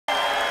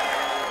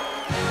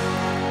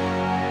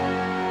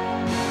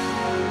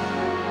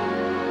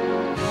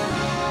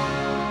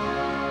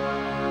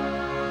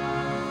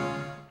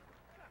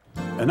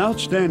An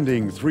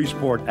outstanding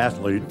three-sport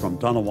athlete from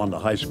Tonawanda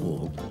High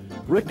School,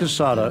 Rick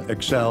Cassata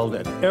excelled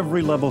at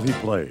every level he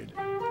played: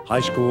 high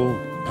school,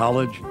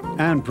 college,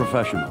 and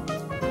professional.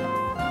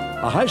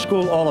 A high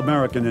school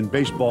All-American in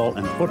baseball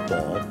and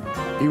football,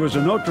 he was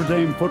a Notre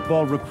Dame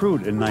football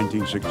recruit in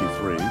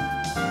 1963,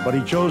 but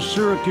he chose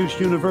Syracuse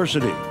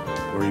University,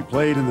 where he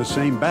played in the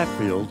same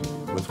backfield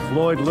with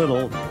Floyd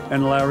Little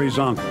and Larry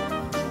Zonka.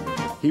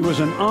 He was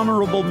an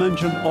honorable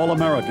mention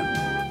All-American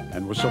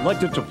and was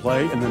selected to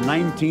play in the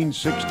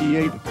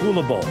 1968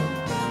 Hula Bowl.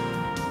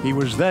 He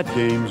was that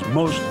game's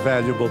most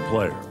valuable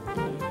player.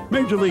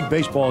 Major League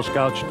Baseball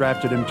scouts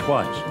drafted him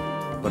twice,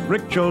 but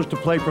Rick chose to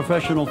play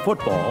professional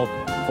football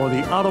for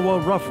the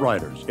Ottawa Rough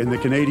Riders in the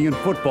Canadian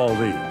Football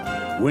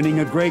League,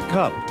 winning a Grey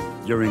Cup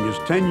during his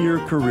 10-year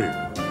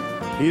career.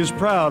 He is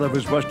proud of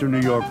his Western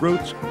New York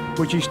roots,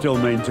 which he still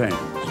maintains.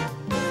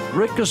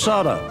 Rick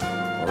Cassata,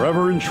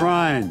 forever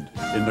enshrined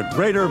in the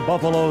Greater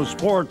Buffalo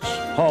Sports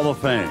Hall of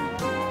Fame.